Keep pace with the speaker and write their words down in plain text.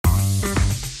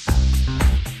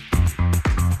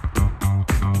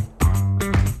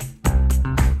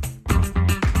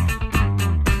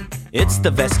It's the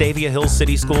Vestavia Hills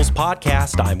City Schools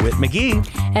podcast. I'm Whit McGee.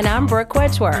 And I'm Brooke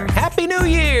Wedgeworth. Happy New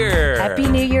Year! Happy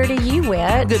New Year to you,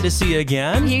 Whit. Good to see you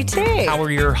again. You too. How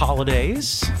were your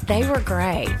holidays? They were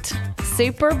great.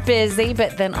 Super busy,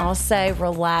 but then also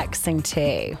relaxing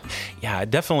too. Yeah,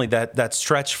 definitely that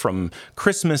stretch from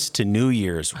Christmas to New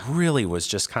Year's really was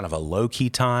just kind of a low-key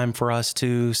time for us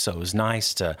too. So it was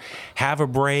nice to have a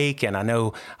break. And I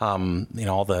know,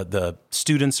 all the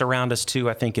students around us too,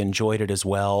 I think enjoyed it as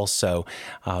well. So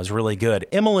it was really good.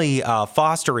 Emily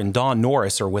Foster and Dawn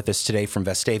Norris are with us today from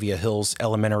Vestavia Hills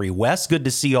Elementary West. Good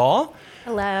to see y'all.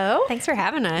 Hello. Thanks for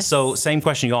having us. So same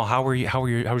question, y'all. How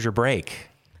was your break?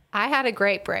 I had a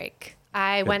great break.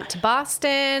 I went to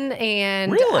Boston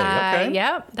and Really? Okay.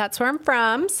 Yep, that's where I'm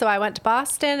from. So I went to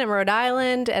Boston and Rhode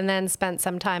Island and then spent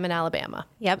some time in Alabama.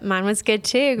 Yep, mine was good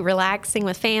too. Relaxing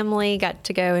with family, got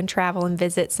to go and travel and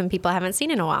visit some people I haven't seen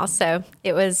in a while. So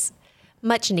it was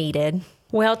much needed.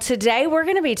 Well, today we're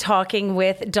going to be talking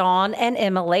with Dawn and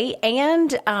Emily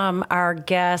and our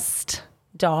guest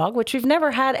dog, which we've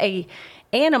never had a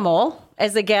animal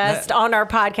as a guest on our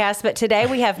podcast, but today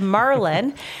we have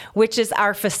Merlin, which is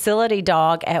our facility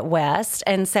dog at West.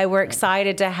 And so we're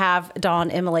excited to have Dawn,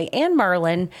 Emily, and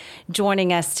Merlin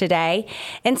joining us today.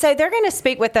 And so they're going to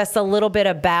speak with us a little bit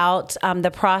about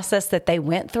the process that they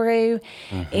went through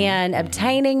in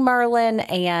obtaining Merlin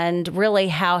and really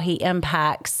how he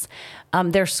impacts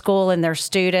their school and their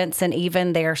students and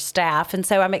even their staff. And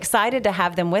so I'm excited to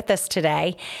have them with us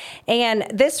today. And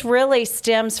this really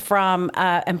stems from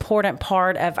an important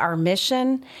part of our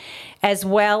mission as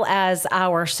well as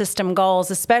our system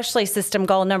goals, especially system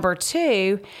goal number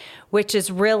 2, which is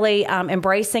really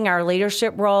embracing our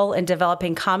leadership role in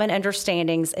developing common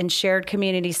understandings and shared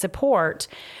community support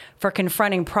for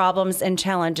confronting problems and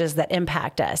challenges that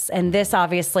impact us. And this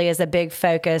obviously is a big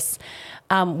focus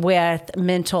with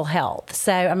mental health.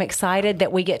 So I'm excited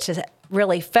that we get to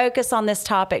really focus on this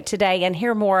topic today and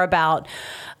hear more about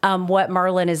what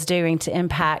Merlin is doing to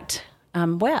impact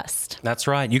West. That's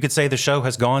right. You could say the show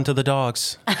has gone to the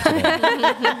dogs today.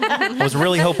 I was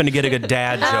really hoping to get a good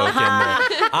dad joke in there.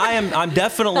 I'm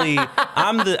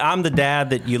the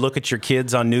dad that you look at your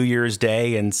kids on New Year's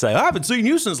Day and say, I haven't seen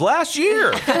you since last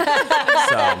year.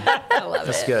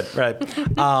 That's good, right?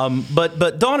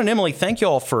 But Dawn and Emily, thank you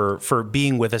all for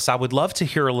being with us. I would love to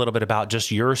hear a little bit about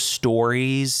just your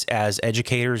stories as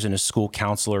educators and as school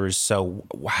counselors. So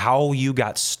how you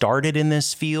got started in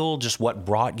this field, just what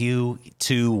brought you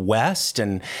to West,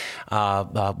 and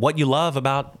what you love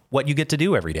about what you get to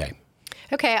do every day.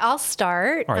 Okay, I'll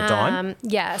start. All right, Dawn.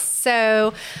 Yes.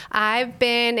 So I've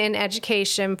been in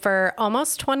education for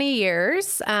almost 20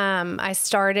 years. I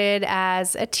started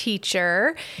as a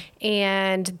teacher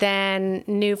and then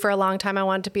knew for a long time I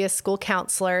wanted to be a school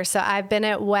counselor. So I've been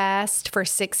at West for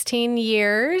 16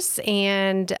 years,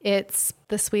 and it's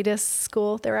the sweetest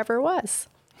school there ever was.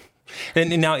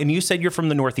 And you said you're from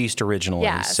the Northeast originally.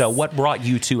 Yes. So what brought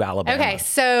you to Alabama? Okay,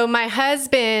 so my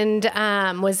husband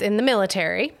was in the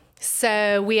military.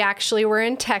 So we actually were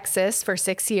in Texas for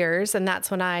 6 years, and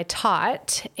that's when I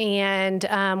taught. And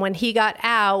when he got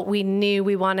out, we knew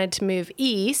we wanted to move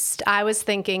east. I was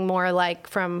thinking more like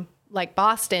from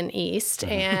Boston east,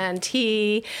 and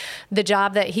the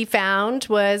job that he found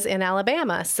was in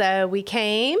Alabama. So we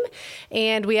came,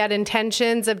 and we had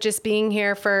intentions of just being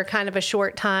here for kind of a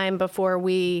short time before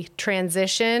we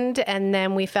transitioned, and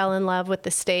then we fell in love with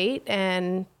the state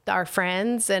and our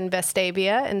friends and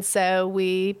Vestavia, and so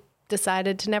we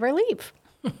decided to never leave.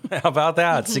 How about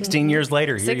that? 16 years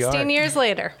later, here you are. 16 years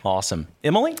later. Awesome.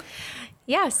 Emily?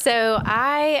 Yeah, so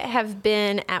I have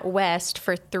been at West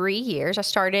for 3 years. I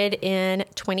started in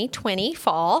 2020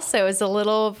 fall, so it was a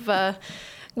little of a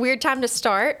weird time to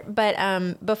start. But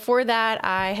before that,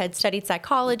 I had studied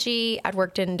psychology. I'd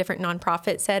worked in different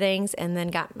nonprofit settings and then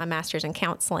got my master's in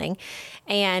counseling.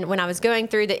 And when I was going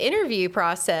through the interview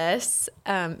process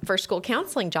for school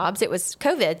counseling jobs, it was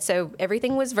COVID. So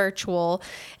everything was virtual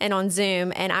and on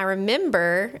Zoom. And I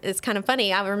remember, it's kind of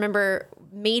funny, I remember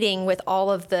meeting with all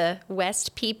of the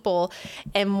West people.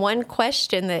 And one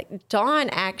question that Dawn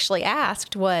actually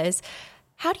asked was,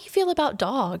 how do you feel about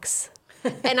dogs?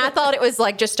 And I thought it was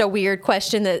like just a weird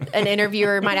question that an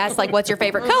interviewer might ask, like, what's your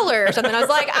favorite color or something. I was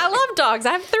like, I love dogs.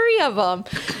 I have 3 of them.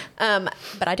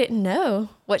 But I didn't know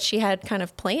what she had kind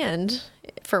of planned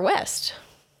for West.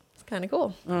 It's kind of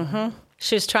cool. Mm-hmm.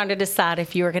 She was trying to decide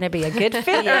if you were going to be a good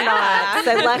fit or not.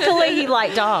 So luckily he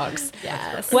liked dogs.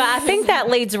 Yes. Well, I think that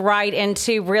leads right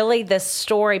into really the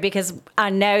story, because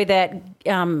I know that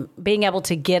being able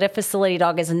to get a facility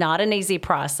dog is not an easy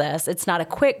process. It's not a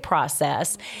quick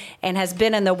process and has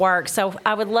been in the works. So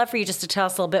I would love for you just to tell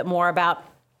us a little bit more about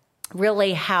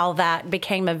really how that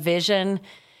became a vision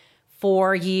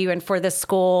for you and for the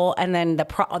school, and then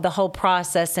the whole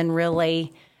process and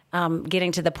really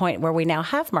getting to the point where we now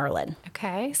have Merlin.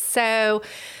 Okay, so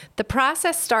the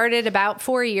process started about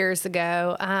 4 years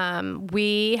ago.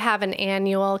 We have an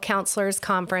annual counselors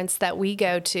conference that we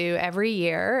go to every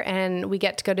year, and we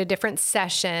get to go to different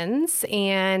sessions.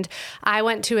 And I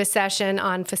went to a session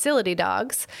on facility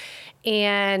dogs,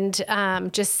 and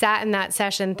just sat in that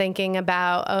session thinking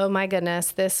about, oh my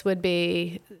goodness, this would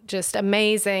be just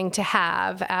amazing to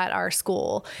have at our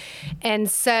school. And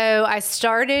so I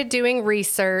started doing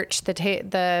research.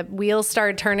 The wheels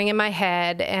started turning in my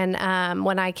head. And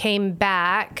when I came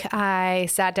back, I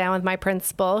sat down with my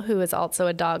principal, who is also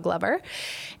a dog lover.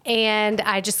 And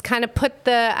I just kind of put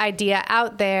the idea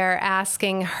out there,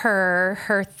 asking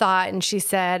her thought. And she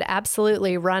said,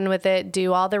 absolutely, run with it,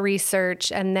 do all the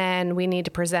research, and then we need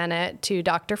to present it to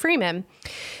Dr. Freeman.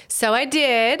 So I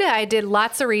did. I did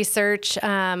lots of research.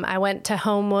 I went to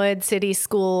Homewood City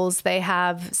Schools. They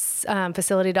have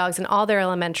facility dogs in all their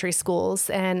elementary schools,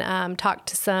 and talked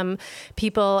to some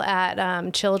people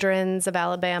at Children's of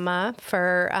Alabama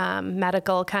for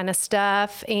medical kind of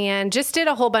stuff, and just did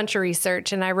a whole bunch of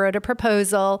research. And I wrote a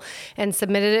proposal and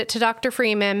submitted it to Dr.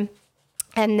 Freeman.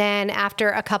 And then after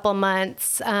a couple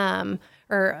months,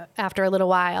 or after a little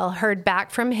while, heard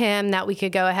back from him that we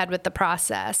could go ahead with the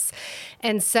process.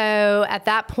 And so at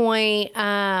that point,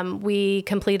 we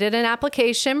completed an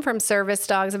application from Service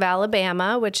Dogs of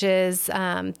Alabama, which is,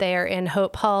 they're in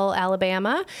Hope Hull,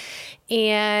 Alabama.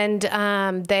 And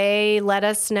they let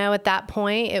us know at that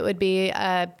point it would be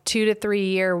a 2 to 3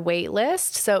 year wait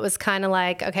list. So it was kind of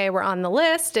like, okay, we're on the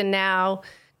list, and now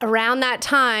around that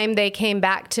time, they came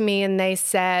back to me and they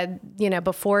said,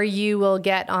 before you will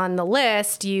get on the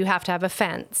list, you have to have a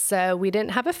fence. So we didn't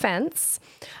have a fence.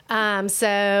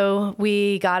 So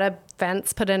we got a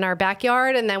fence put in our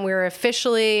backyard, and then we were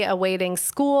officially awaiting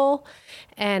school.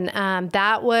 And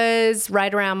that was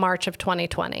right around March of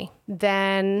 2020.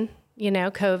 Then,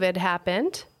 COVID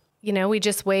happened. We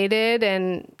just waited,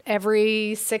 and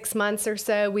every 6 months or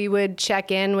so, we would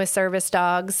check in with Service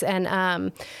Dogs.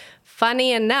 And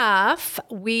funny enough,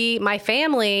 my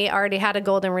family already had a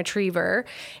golden retriever,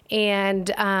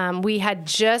 and we had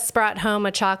just brought home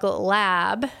a chocolate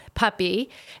lab puppy.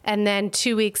 And then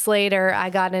 2 weeks later, I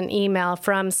got an email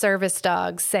from Service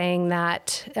Dogs saying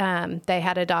that they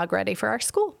had a dog ready for our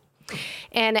school.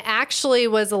 And it actually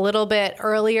was a little bit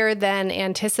earlier than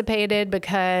anticipated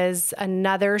because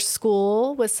another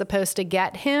school was supposed to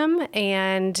get him.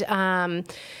 And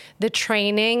the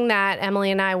training that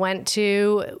Emily and I went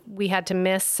to, we had to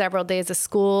miss several days of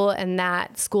school, and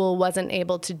that school wasn't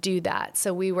able to do that.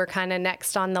 So we were kind of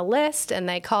next on the list, and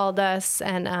they called us,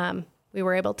 and we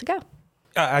were able to go.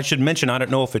 I should mention, I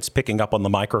don't know if it's picking up on the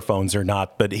microphones or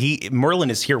not, but Merlin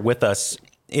is here with us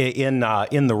in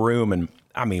the room, and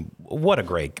I mean, what a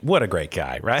great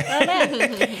guy, right?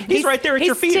 He's right there at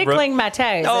your feet. He's tickling my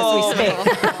toes as we speak.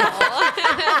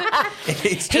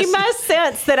 He must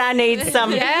sense that I need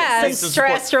some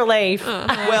stress relief.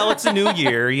 Well, it's a new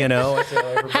year,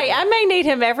 Hey, I may need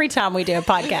him every time we do a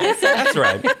podcast.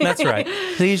 That's right.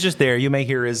 He's just there. You may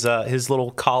hear his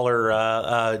little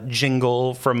collar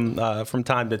jingle from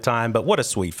time to time. But what a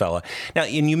sweet fella. Now,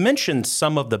 and you mentioned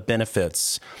some of the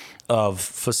benefits of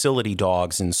facility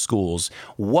dogs in schools.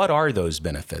 What are those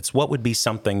benefits? What would be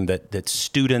something that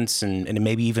students and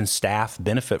maybe even staff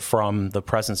benefit from the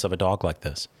presence of a dog like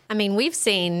this? I mean, we've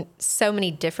seen so many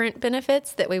different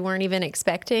benefits that we weren't even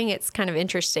expecting. It's kind of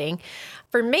interesting.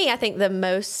 For me, I think the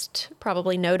most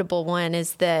probably notable one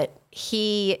is that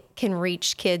he can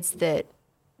reach kids that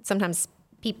sometimes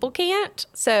people can't.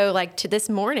 So like to this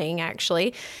morning,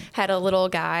 actually, had a little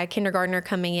guy, kindergartner,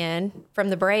 coming in from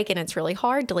the break, and it's really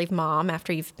hard to leave mom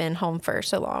after you've been home for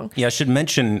so long. Yeah, I should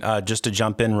mention, just to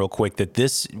jump in real quick, that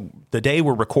the day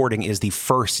we're recording is the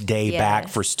first day back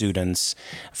for students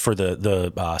for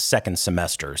the second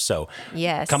semester. So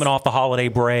coming off the holiday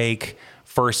break,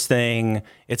 first thing,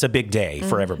 it's a big day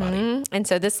for everybody. And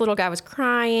so this little guy was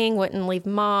crying, wouldn't leave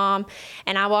mom.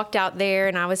 And I walked out there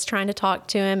and I was trying to talk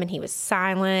to him, and he was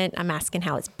silent. I'm asking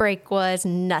how his break was,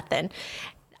 nothing.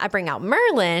 I bring out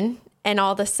Merlin, and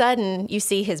all of a sudden you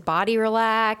see his body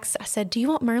relax. I said, do you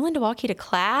want Merlin to walk you to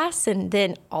class? And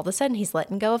then all of a sudden he's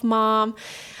letting go of mom.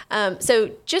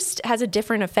 So just has a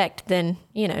different effect than,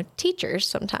 teachers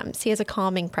sometimes. He has a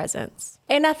calming presence.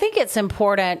 And I think it's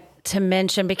important to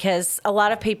mention because a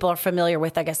lot of people are familiar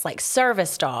with, I guess, like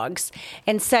service dogs.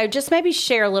 And so just maybe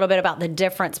share a little bit about the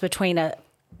difference between a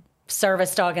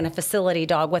service dog and a facility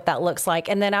dog, what that looks like.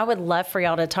 And then I would love for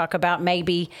y'all to talk about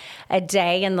maybe a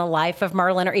day in the life of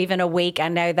Merlin, or even a week. I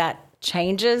know that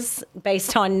changes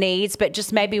based on needs, but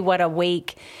just maybe what a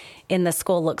week in the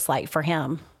school looks like for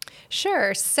him.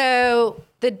 Sure. So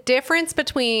the difference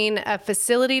between a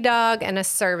facility dog and a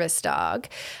service dog.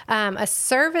 A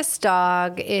service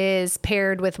dog is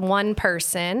paired with one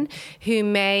person who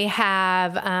may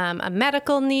have a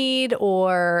medical need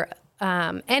or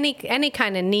any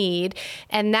kind of need,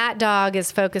 and that dog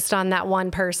is focused on that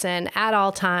one person at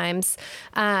all times,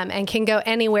 and can go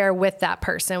anywhere with that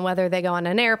person, whether they go on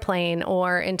an airplane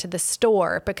or into the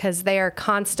store, because they are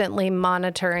constantly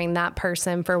monitoring that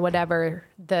person for whatever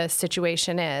the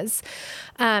situation is.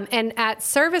 And at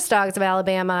Service Dogs of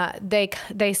Alabama,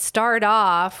 they start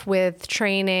off with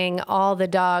training all the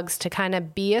dogs to kind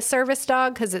of be a service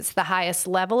dog because it's the highest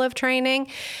level of training.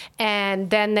 And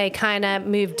then they kind of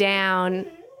move down.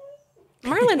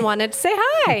 Merlin wanted to say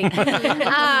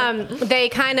hi. They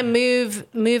kind of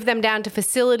move them down to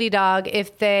facility dog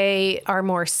if they are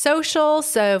more social.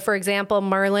 So, for example,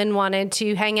 Merlin wanted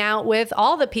to hang out with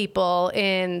all the people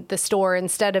in the store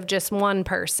instead of just one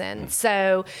person.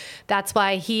 So that's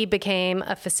why he became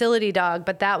a facility dog.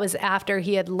 But that was after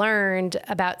he had learned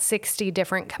about 60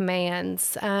 different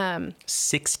commands.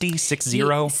 60?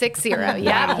 60? 60,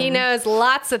 yeah. He knows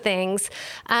lots of things.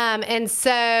 And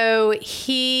so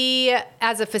he,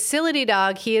 as a facility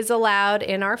dog, he is allowed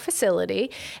in our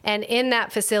facility. And in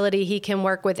that facility, he can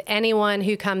work with anyone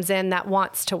who comes in that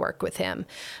wants to work with him.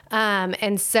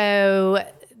 And so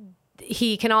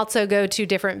he can also go to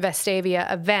different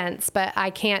Vestavia events, but I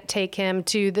can't take him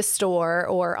to the store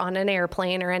or on an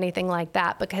airplane or anything like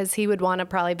that because he would want to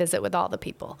probably visit with all the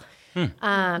people.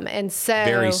 And so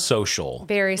Very social.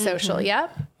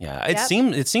 Yep. Yeah.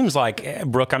 It seems like,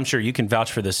 Brooke, I'm sure you can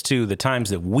vouch for this too. The times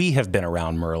that we have been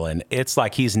around Merlin, it's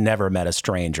like he's never met a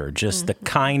stranger, just the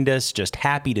kindest, just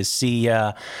happy to see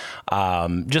you.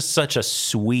 Just such a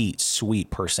sweet, sweet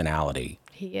personality.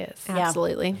 He is.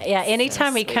 Absolutely. Yeah,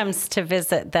 anytime he comes to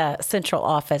visit the central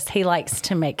office, he likes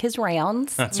to make his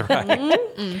rounds. That's right.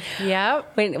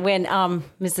 Yep. When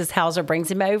Mrs. Hauser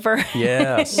brings him over.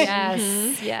 Yes.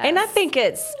 Yes. Yes. And I think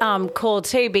it's cool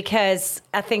too, because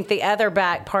I think the other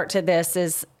back part to this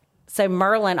is, so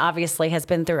Merlin obviously has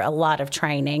been through a lot of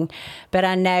training, but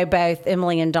I know both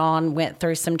Emily and Dawn went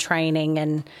through some training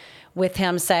and with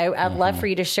him. So I'd love for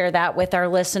you to share that with our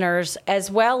listeners, as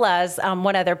well as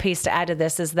one other piece to add to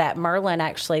this is that Merlin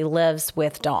actually lives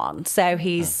with Dawn. So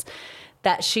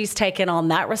that she's taken on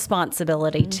that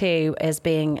responsibility too, as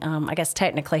being, I guess,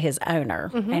 technically his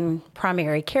owner and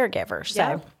primary caregiver.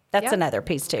 So that's another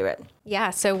piece to it. Yeah,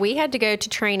 so we had to go to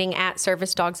training at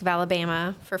Service Dogs of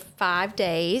Alabama for 5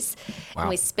 days. Wow. And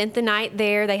we spent the night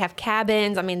there. They have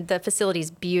cabins. I mean, the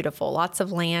facility's beautiful, lots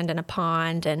of land and a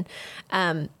pond.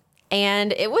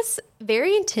 And it was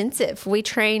very intensive. We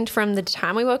trained from the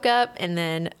time we woke up and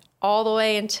then all the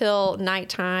way until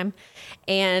nighttime.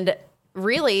 And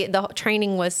really, the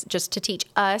training was just to teach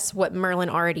us what Merlin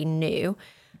already knew.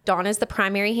 Dawn is the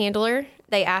primary handler.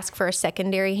 They ask for a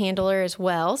secondary handler as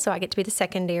well, so I get to be the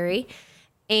secondary.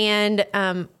 And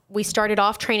we started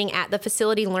off training at the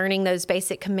facility, learning those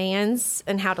basic commands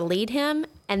and how to lead him.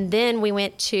 And then we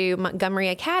went to Montgomery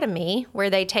Academy, where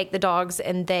they take the dogs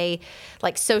and they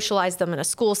like socialize them in a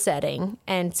school setting.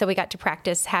 And so we got to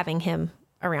practice having him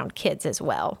around kids as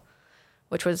well,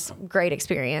 which was a great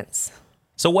experience.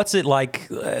 So what's it like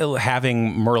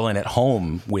having Merlin at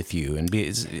home with you? And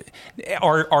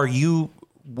are you?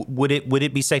 Would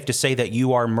it be safe to say that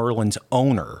you are Merlin's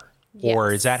owner? Yes.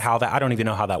 Or is that how that? I don't even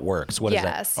know how that works. What is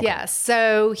that? Yes, yes.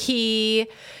 So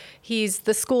he's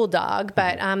the school dog,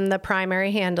 but I'm the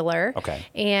primary handler. Okay.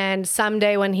 And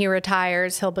someday when he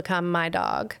retires, he'll become my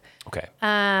dog. Okay.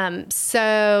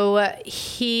 So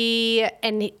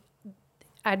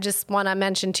I just want to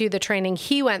mention too the training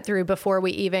he went through before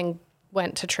we even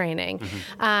went to training.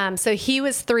 So he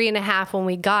was 3.5 when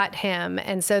we got him.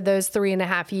 And so those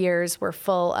 3.5 years were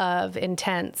full of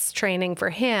intense training for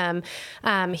him.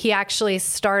 He actually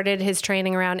started his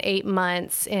training around 8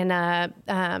 months in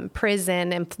a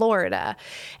prison in Florida.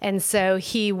 And so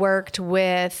he worked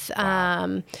with,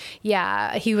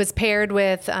 he was paired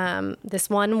with this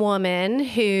one woman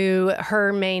who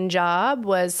her main job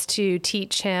was to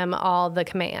teach him all the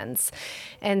commands.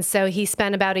 And so he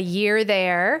spent about a year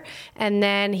there, and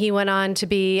then he went on to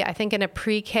be, I think, in a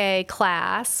pre-K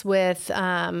class with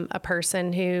a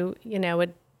person who,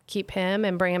 would keep him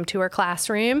and bring him to her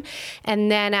classroom.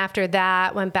 And then after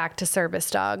that, went back to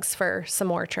service dogs for some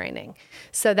more training.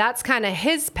 So that's kind of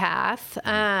his path.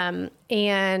 And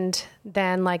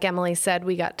then, like Emily said,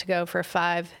 we got to go for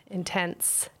 5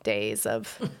 intense days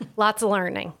of lots of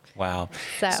learning. Wow.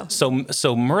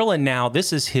 So Merlin now,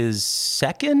 this is his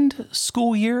second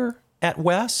school year at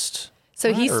West?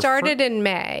 So he Right, or started in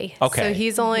May.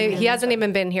 Okay. So he hasn't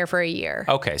even been here for a year.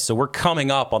 Okay, so we're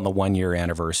coming up on the 1-year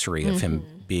anniversary of him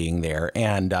being there.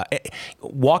 And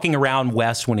walking around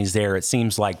West when he's there, it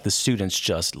seems like the students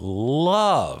just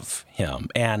love him.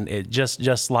 And it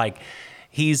just like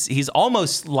he's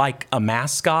almost like a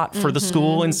mascot for the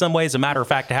school in some ways. As a matter of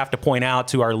fact, I have to point out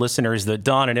to our listeners that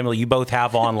Dawn and Emily, you both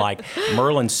have on like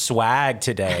Merlin swag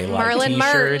today, like Merlin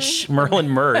t-shirts, Merlin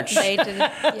merch. They did,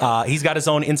 yeah. He's got his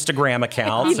own Instagram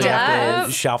account, so you have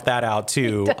to shout that out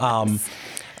too.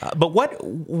 But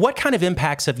what kind of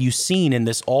impacts have you seen in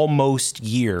this almost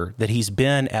year that he's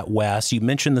been at West? You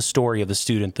mentioned the story of the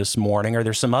student this morning. Are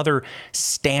there some other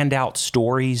standout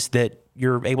stories that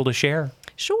you're able to share?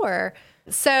 Sure.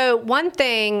 So one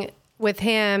thing with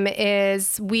him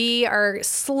is we are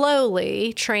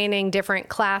slowly training different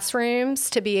classrooms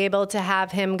to be able to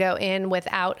have him go in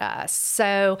without us.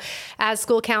 So as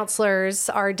school counselors,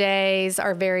 our days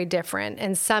are very different.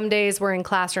 And some days we're in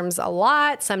classrooms a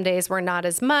lot, some days we're not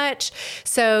as much.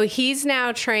 So he's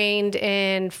now trained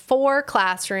in 4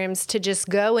 classrooms to just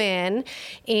go in,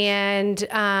 and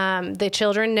the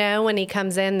children know when he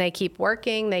comes in, they keep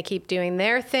working, they keep doing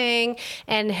their thing,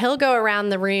 and he'll go around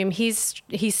the room. He's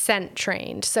sent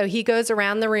trained. So he goes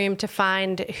around the room to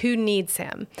find who needs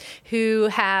him, who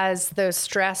has those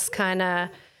stress kind of,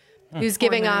 who's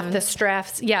giving off the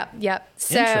stress. Yep.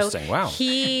 So Interesting. Wow.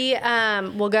 he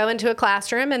will go into a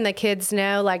classroom and the kids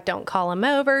know, like, don't call him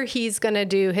over. He's going to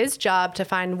do his job to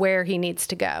find where he needs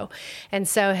to go. And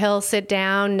so he'll sit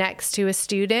down next to a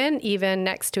student, even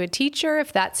next to a teacher,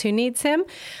 if that's who needs him.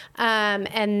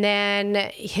 And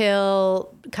then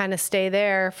he'll kind of stay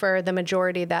there for the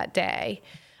majority of that day.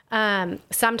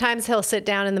 Sometimes he'll sit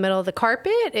down in the middle of the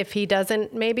carpet if he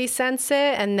doesn't maybe sense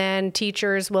it, and then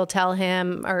teachers will tell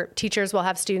him, or teachers will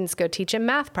have students go teach him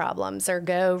math problems or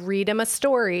go read him a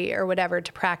story or whatever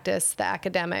to practice the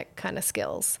academic kind of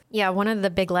skills. Yeah, one of the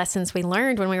big lessons we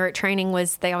learned when we were at training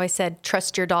was they always said,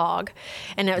 trust your dog.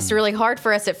 And it was really hard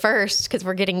for us at first because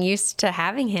we're getting used to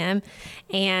having him.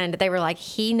 And they were like,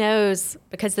 he knows,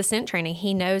 because the scent training,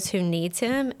 he knows who needs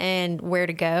him and where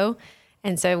to go.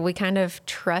 And so we kind of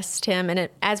trust him. And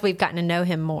as we've gotten to know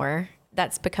him more,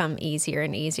 that's become easier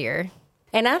and easier.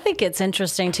 And I think it's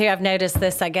interesting, too. I've noticed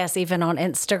this, I guess, even on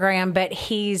Instagram, but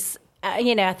he's,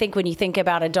 I think when you think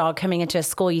about a dog coming into a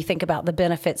school, you think about the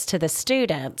benefits to the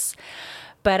students.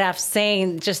 But I've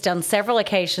seen just on several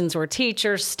occasions where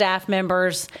teachers, staff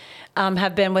members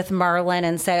have been with Merlin.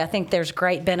 And so I think there's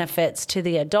great benefits to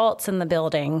the adults in the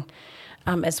building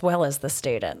as well as the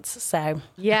students. So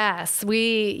yes,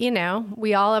 we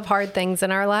all have hard things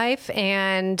in our life,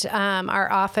 and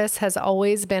our office has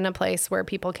always been a place where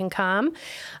people can come.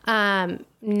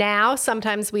 Now,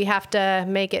 sometimes we have to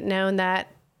make it known that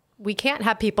we can't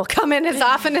have people come in as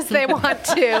often as they want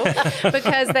to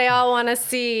because they all want to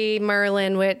see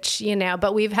Merlin, which,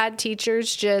 but we've had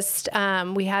teachers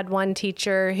we had one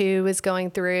teacher who was going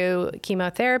through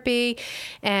chemotherapy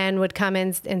and would come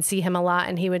in and see him a lot,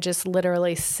 and he would just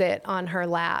literally sit on her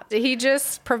lap. He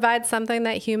just provides something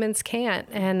that humans can't.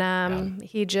 And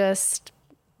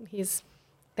he's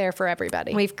there for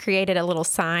everybody. We've created a little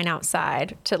sign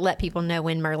outside to let people know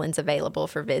when Merlin's available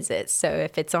for visits. So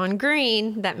if it's on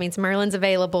green, that means Merlin's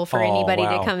available for anybody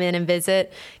to come in and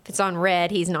visit. If it's on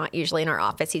red, he's not usually in our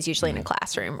office. He's usually in a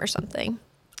classroom or something.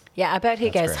 yeah, I bet he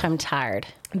goes home tired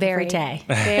every day.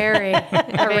 Very.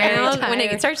 Around when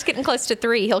it starts getting close to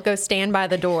 3, he'll go stand by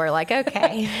the door like,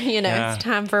 okay, it's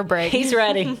time for a break. He's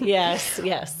ready. Yes.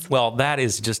 Well, that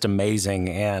is just amazing,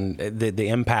 and the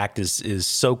impact is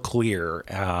so clear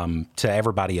to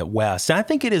everybody at West. And I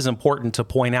think it is important to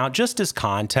point out, just as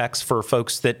context for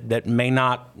folks that may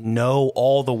not know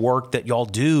all the work that y'all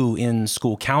do in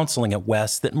school counseling at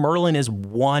West, that Merlin is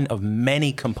one of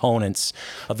many components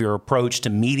of your approach to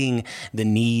meeting the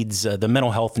needs, the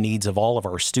mental health needs of all of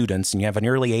our students. And you have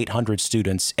nearly 800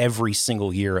 students every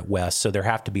single year at West. So there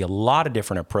have to be a lot of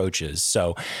different approaches.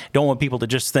 So don't want people to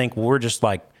just think, well, we're just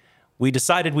like, we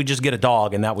decided we'd just get a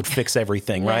dog and that would fix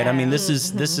everything, right? I mean, this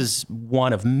is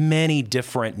one of many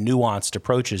different nuanced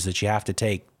approaches that you have to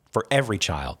take for every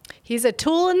child. He's a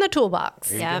tool in the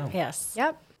toolbox. Yep. Yes.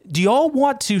 Yep. Do y'all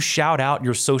want to shout out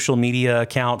your social media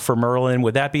account for Merlin?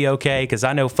 Would that be okay? Because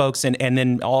I know folks, and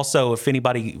then also if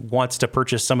anybody wants to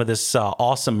purchase some of this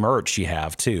awesome merch you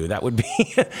have too, that would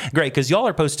be great, because y'all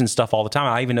are posting stuff all the time.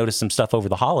 I even noticed some stuff over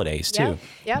the holidays too.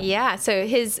 Yep. Yeah, so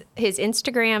his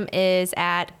Instagram is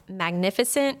at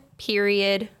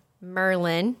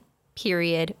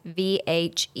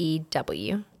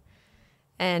magnificent.Merlin.VHEW.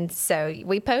 And so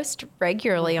we post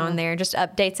regularly on there, just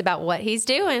updates about what he's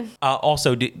doing.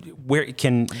 Also,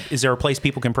 is there a place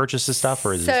people can purchase this stuff,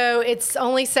 or is So it's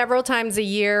only several times a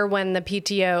year when the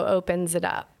PTO opens it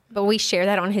up. But we share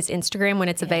that on his Instagram when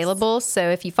it's available. So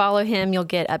if you follow him, you'll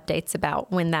get updates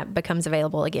about when that becomes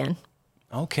available again.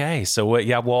 Okay, so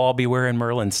we'll all be wearing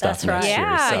Merlin stuff That's right. next year.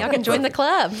 Yeah, So. y'all can join the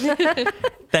club.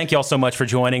 Thank you all so much for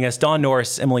joining us. Dawn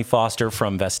Norris, Emily Foster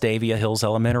from Vestavia Hills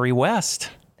Elementary West.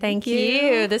 Thank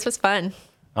you. This was fun.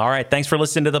 All right, thanks for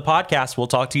listening to the podcast. We'll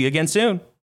talk to you again soon.